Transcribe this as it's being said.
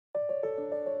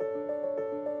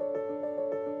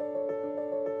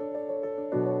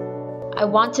I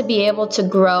want to be able to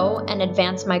grow and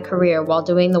advance my career while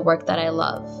doing the work that I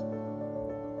love.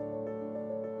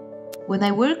 When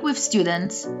I work with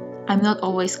students, I'm not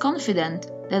always confident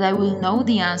that I will know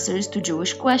the answers to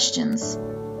Jewish questions.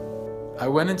 I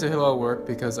went into Hillel work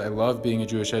because I love being a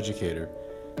Jewish educator,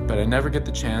 but I never get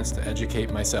the chance to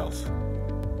educate myself.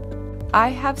 I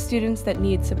have students that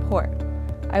need support.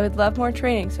 I would love more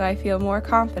training so I feel more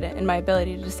confident in my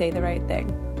ability to say the right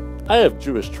thing. I have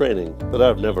Jewish training, but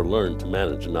I've never learned to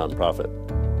manage a nonprofit.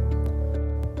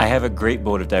 I have a great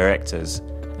board of directors,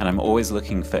 and I'm always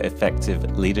looking for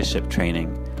effective leadership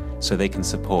training so they can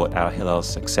support our Hillel's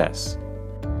success.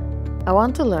 I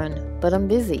want to learn, but I'm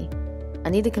busy. I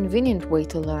need a convenient way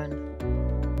to learn.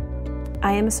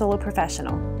 I am a solo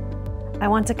professional. I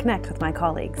want to connect with my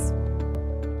colleagues.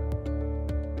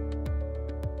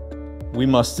 We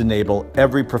must enable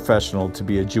every professional to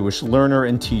be a Jewish learner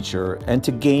and teacher and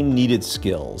to gain needed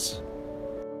skills.